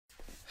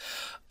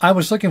I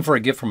was looking for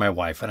a gift for my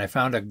wife, and I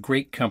found a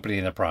great company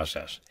in the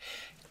process.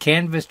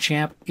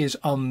 CanvasChamp is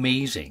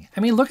amazing.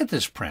 I mean, look at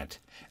this print.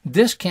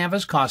 This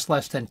canvas costs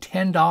less than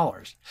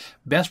 $10.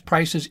 Best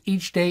prices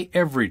each day,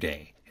 every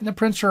day. And the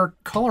prints are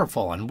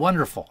colorful and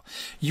wonderful.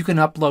 You can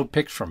upload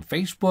pics from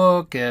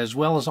Facebook as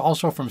well as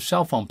also from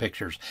cell phone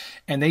pictures,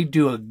 and they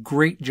do a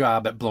great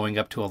job at blowing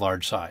up to a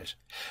large size.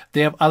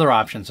 They have other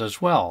options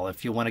as well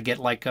if you want to get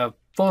like a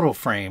photo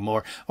frame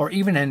or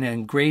even an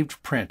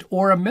engraved print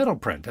or a metal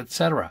print,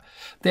 etc.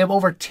 They have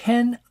over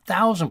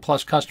 10,000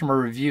 plus customer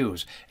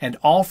reviews, and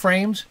all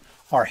frames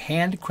are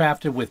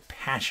handcrafted with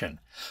passion.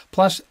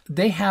 Plus,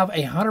 they have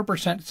a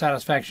 100%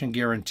 satisfaction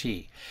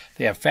guarantee.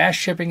 They have fast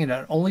shipping, and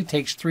it only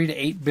takes 3 to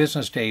 8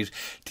 business days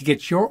to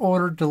get your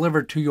order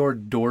delivered to your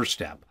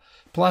doorstep.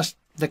 Plus,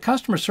 the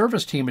customer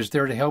service team is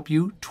there to help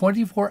you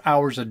 24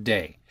 hours a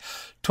day.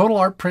 Total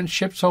art prints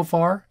shipped so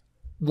far,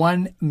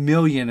 1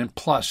 million and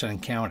plus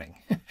and counting.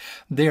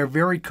 They are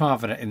very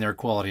confident in their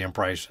quality and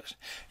prices.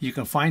 You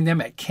can find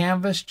them at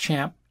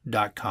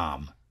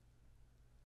CanvasChamp.com.